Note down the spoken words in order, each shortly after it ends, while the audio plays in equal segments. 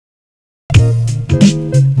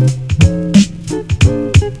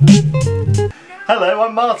Hello,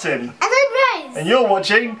 I'm Martin. And I'm Rose. And you're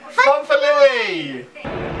watching FunForLouis.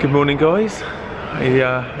 Good morning, guys. I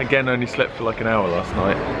again only slept for like an hour last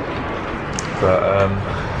night. But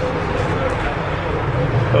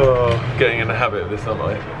getting in the habit of this, aren't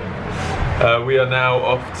I? We are now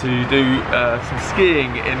off to do some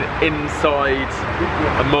skiing inside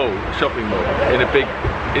a mall, a shopping mall, in a big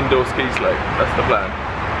indoor ski slope. That's the plan.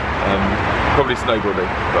 Probably snowboarding,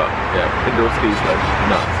 but yeah, indoor ski slope.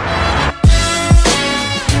 Nuts.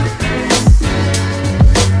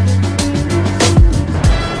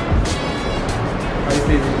 How you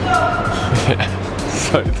feeling? Yeah,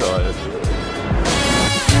 so tired.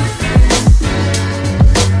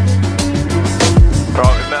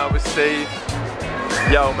 Right, we've met up with Steve.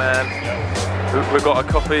 Yo, man. We've got our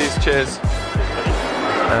coffees. Cheers.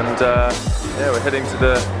 And yeah, we're heading to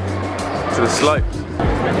the slope.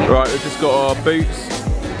 Right, we've just got our boots.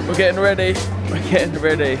 We're getting ready. We're getting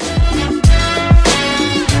ready.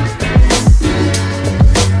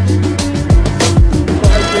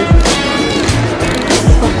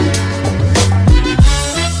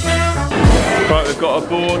 Right, we've got our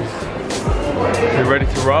boards. We're ready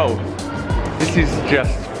to roll. This is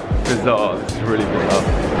just bizarre. This is really bizarre.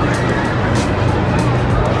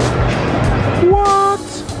 What?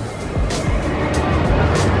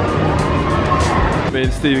 Me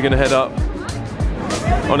and Steve are going to head up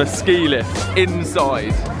on a ski lift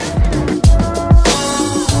inside.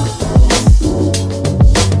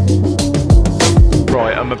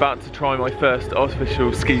 Right, I'm about to try my first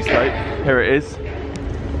artificial ski slope. Here it is.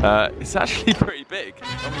 It's actually pretty big.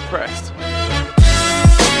 I'm impressed.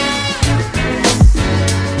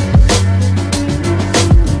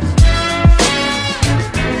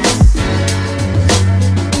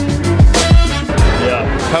 Yeah.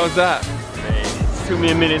 How was that? It took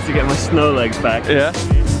me a minute to get my snow legs back. Yeah.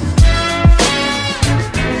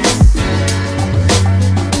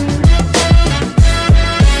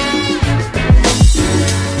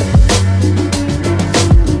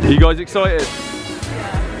 Are you guys excited?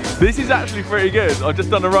 Yeah. This is actually pretty good. I've just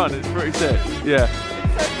done a run. It's pretty sick. Yeah.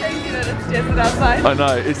 It's so crazy that it's just outside. I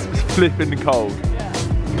know. It's flipping cold. Yeah.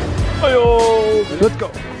 Hi-yo! Let's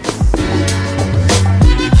go.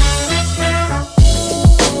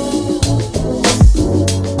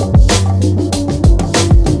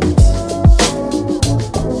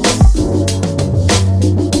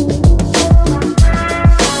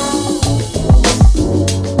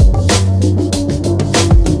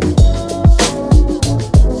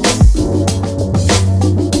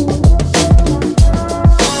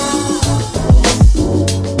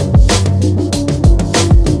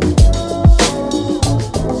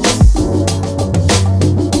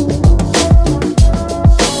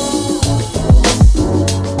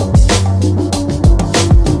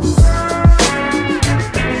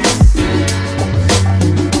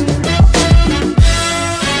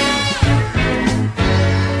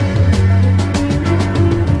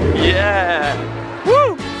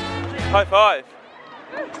 High five.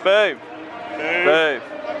 Boom. Boom.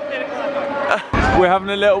 We're having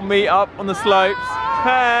a little meet up on the slopes.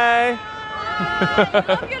 Hey.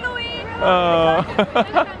 Oh.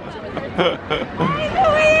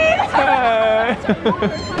 Hey.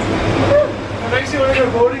 Makes you want to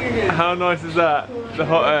go boarding again. How nice is that? The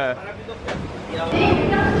hot air.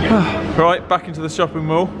 Right, back into the shopping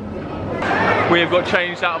mall. We have got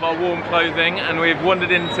changed out of our warm clothing and we've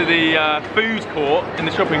wandered into the food court in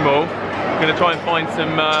the shopping mall. We're going to try and find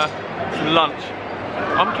some lunch.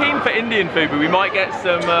 I'm keen for Indian food, but we might get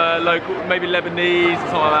some local, maybe Lebanese or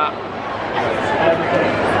something like that.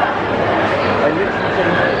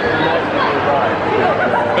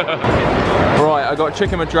 Right, I got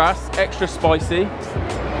chicken madras, extra spicy,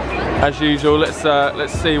 as usual. Let's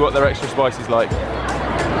see what their extra spicy is like.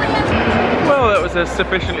 Well, that was a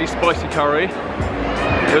sufficiently spicy curry.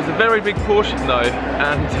 It was a very big portion though,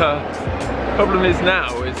 and problem is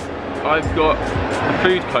now is I've got a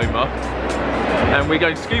food coma, and we're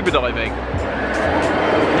going scuba diving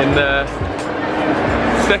in the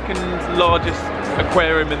second largest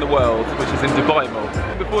aquarium in the world, which is in Dubai Mall.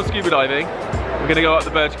 Before scuba diving, we're going to go up the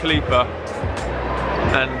Burj Khalifa,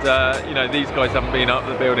 and you know, these guys haven't been up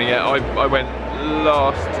the building yet. I went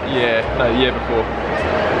last year, no, the year before.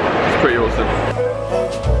 It's pretty awesome.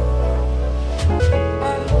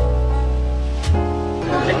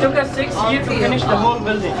 It took us 6 years to finish the whole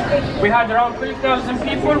building. We had around 12,000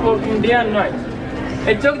 people working day and night.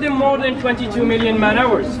 It took them more than 22 million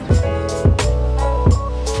man-hours.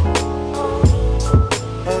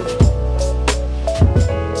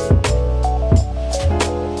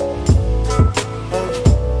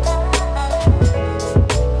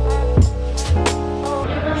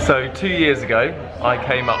 So 2 years ago, I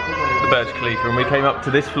came up the Burj Khalifa and we came up to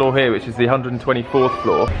this floor here, which is the 124th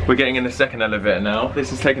floor. We're getting in the second elevator now.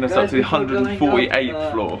 This is taking us up to the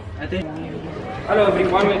 148th floor. Hello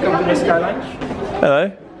everyone, welcome to the Sky Lounge.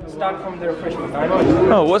 Hello. Start from the refreshment time.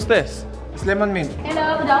 Oh, what's this? It's lemon mint.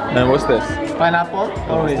 Hello, good afternoon. And what's this? Pineapple,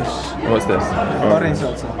 orange. What's this? Orange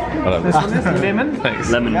also. Hello. This one is lemon. Thanks.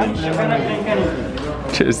 Lemon mint.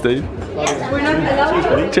 Cheers, Steve. Yes, we're not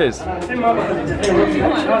allowed. Cheers.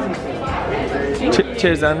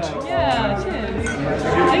 Cheers, and. Yeah, cheers.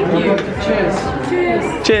 Thank you.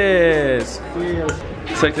 Cheers. Cheers.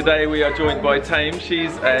 So today we are joined by Tame.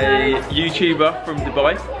 She's a YouTuber from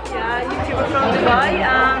Dubai. Yeah, YouTuber from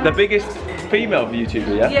Dubai. The biggest female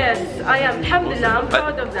YouTuber, yeah? Yes, I am. Alhamdulillah, I'm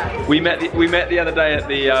proud of that. We met the other day at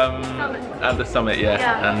the summit, yeah.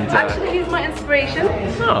 Yeah. And actually, he's my inspiration.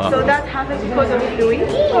 Oh. So that happened because of Louis.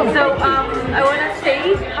 So I want to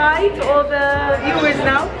say hi to all the viewers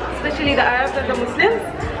now, especially the Arabs and the Muslims.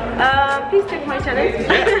 Please check my channel.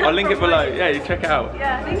 yeah, I'll link it below. Yeah, you check it out.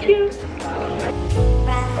 Yeah, thank you.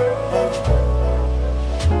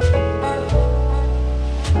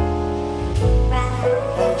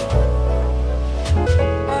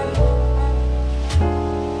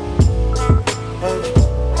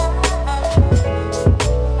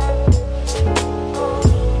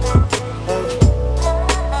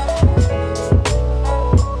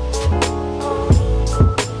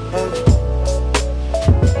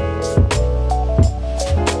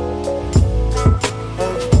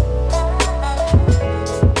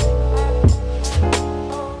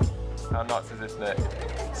 How nuts is this, Nick?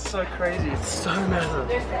 It's so crazy. It's so massive.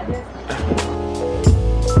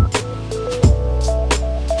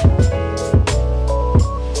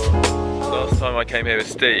 Last time I came here with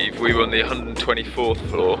Steve, we were on the 124th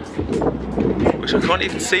floor, which I can't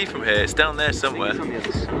even see from here. It's down there somewhere.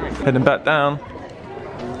 Heading back down.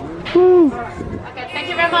 Woo. Okay, thank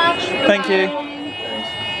you very much. Thank you.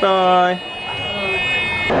 Bye.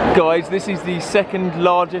 Guys, this is the second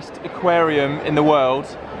largest aquarium in the world,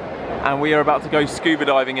 and we are about to go scuba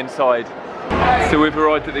diving inside. So we've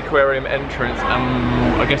arrived at the aquarium entrance,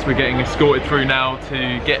 and I guess we're getting escorted through now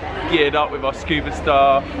to get geared up with our scuba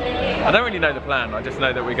stuff. I don't really know the plan, I just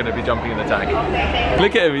know that we're going to be jumping in the tank.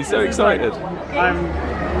 Look at him, he's so excited.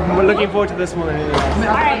 I'm looking forward to this more than anything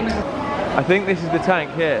else. I think this is the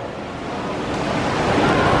tank here.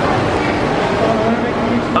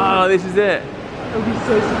 Ah, this is it.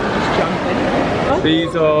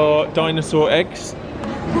 These are dinosaur eggs.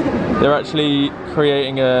 They're actually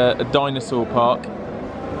creating a dinosaur park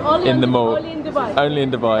in the mall. Only in Dubai. Only in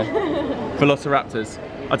Dubai. Velociraptors.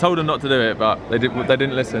 I told them not to do it, but they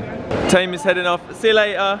didn't listen. Tame is heading off. See you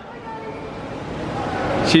later.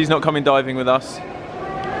 She's not coming diving with us.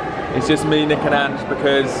 It's just me, Nick and Ange,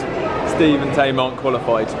 because Steve and Tame aren't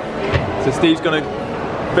qualified. So Steve's gonna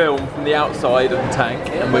film from the outside of the tank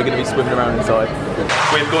and we're going to be swimming around inside.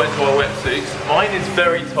 We've got into our wetsuits. Mine is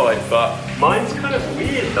very tight, but Mine's kind of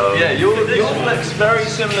weird though. yeah, yours looks very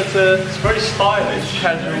similar to It's very stylish.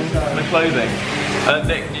 casual kind of clothing.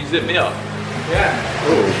 Nick, can you zip me up? Yeah.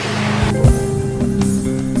 Ooh.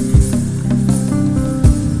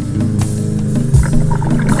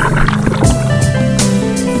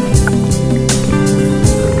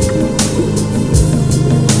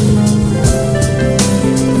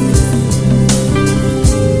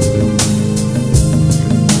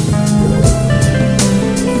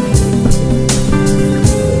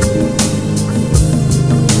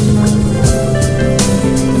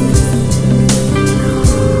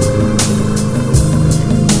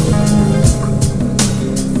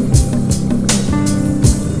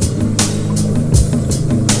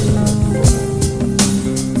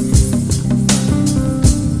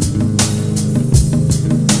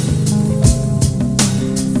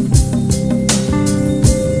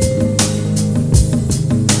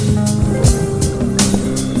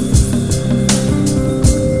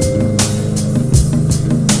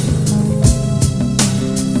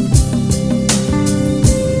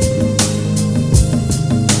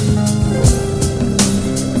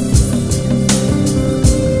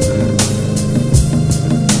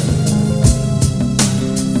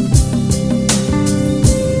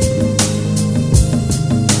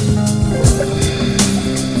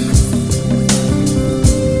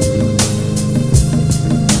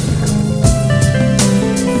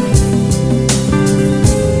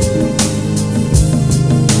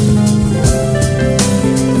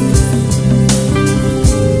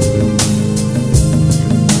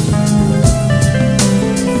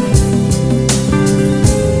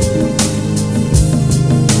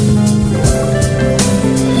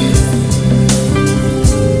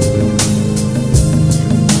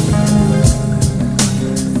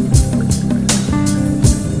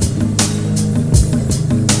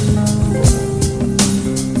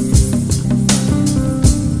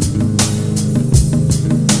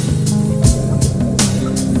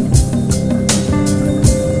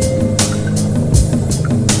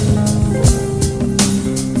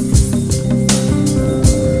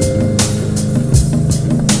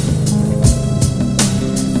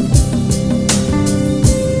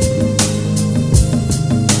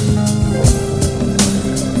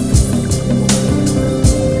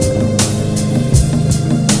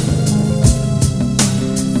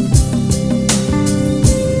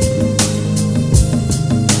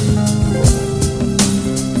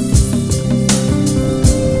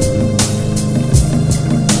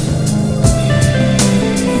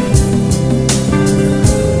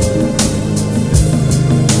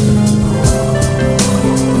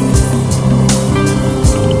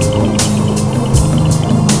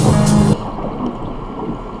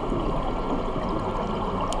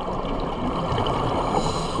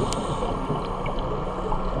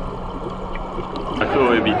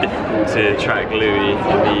 to track Louis in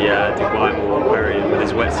the Dubai Mall Aquarium with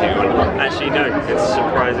his wetsuit on. Actually no, it's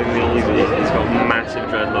surprisingly easy. He's got massive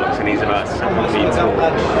dreadlocks and he's about 7 feet tall.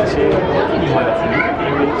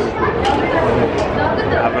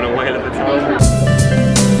 Having a whale of a time.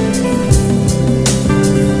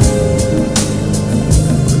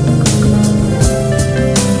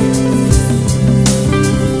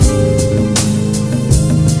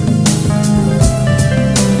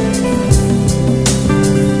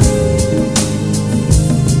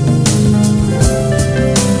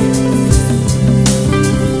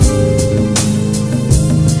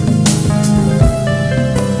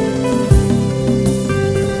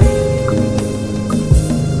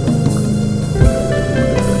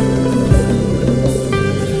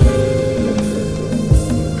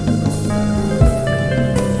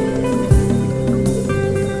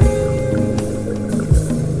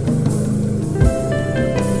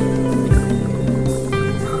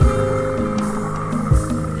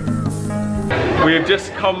 We have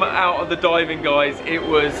just come out of the diving, guys. It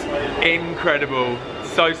was incredible.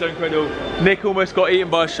 So incredible. Nick almost got eaten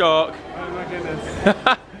by a shark. Oh my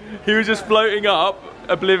goodness. He was just floating up,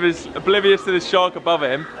 oblivious to the shark above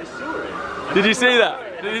him. I saw it. Did you see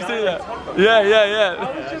that? Did you see that? Yeah.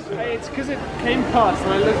 I was just, it's because it came past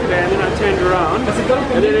and I looked at it and then I turned around.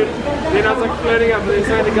 And then I was like floating up and then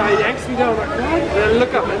suddenly the guy yanks me down. I'm like, what? And then I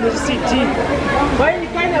look up and there's a see teeth.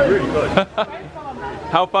 Really good.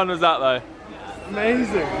 How fun was that though?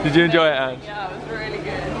 Amazing. Did you enjoy it, Ange? Yeah, it was really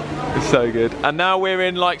good. It's so good. And now we're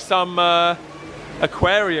in like some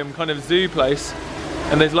aquarium kind of zoo place.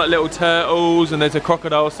 And there's like little turtles and there's a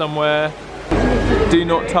crocodile somewhere. Do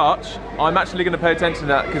not touch. I'm actually going to pay attention to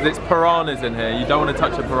that because it's piranhas in here. You don't want to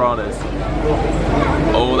touch the piranhas.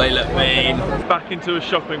 Oh, they look mean. Back into a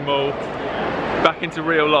shopping mall. Back into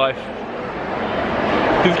real life.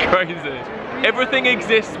 It's crazy. Everything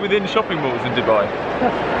exists within shopping malls in Dubai.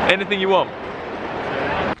 Anything you want.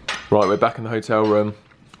 Right, we're back in the hotel room.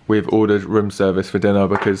 We've ordered room service for dinner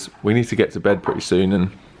because we need to get to bed pretty soon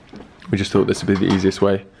and we just thought this would be the easiest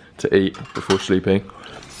way to eat before sleeping.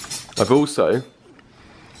 I've also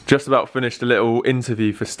just about finished a little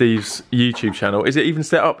interview for Steve's YouTube channel. Is it even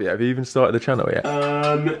set up yet? Have you even started the channel yet?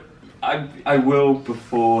 I will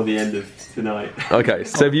before the end of tonight. Okay,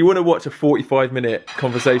 so if you want to watch a 45-minute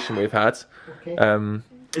conversation we've had,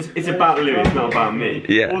 It's about Louis, it's not about me.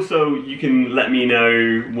 Yeah. Also, you can let me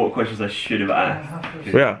know what questions I should have asked.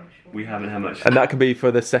 yeah, We haven't had much. and that can be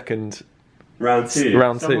for the second. round two.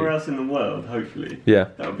 Round Somewhere two. else in the world, hopefully. Yeah.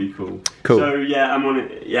 That would be cool. Cool. So yeah, I'm on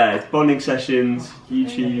it. Yeah, it's bonding sessions,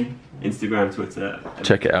 YouTube, Instagram, Twitter.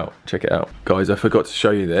 Check it out, check it out. Guys, I forgot to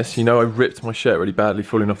show you this. You know I ripped my shirt really badly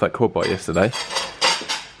falling off that quad bike yesterday.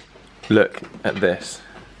 Look at this.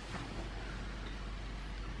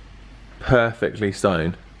 Perfectly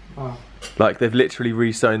sewn. Wow. Like they've literally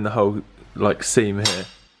re-sewn the whole like seam here.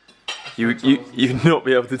 You'd not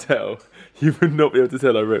be able to tell. You would not be able to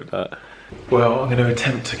tell I ripped that. Well, I'm going to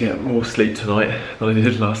attempt to get more sleep tonight than I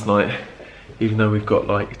did last night, even though we've got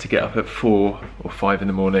like to get up at 4 or 5 in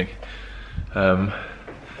the morning. I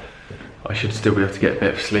should still be able to get a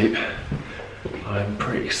bit of sleep. I'm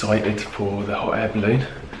pretty excited for the hot air balloon.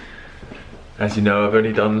 As you know, I've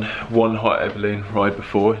only done one hot air balloon ride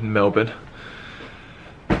before in Melbourne.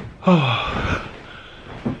 Oh,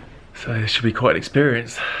 so this should be quite an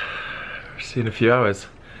experience. See you in a few hours.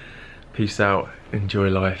 Peace out, enjoy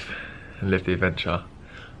life, and live the adventure.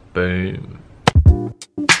 Boom.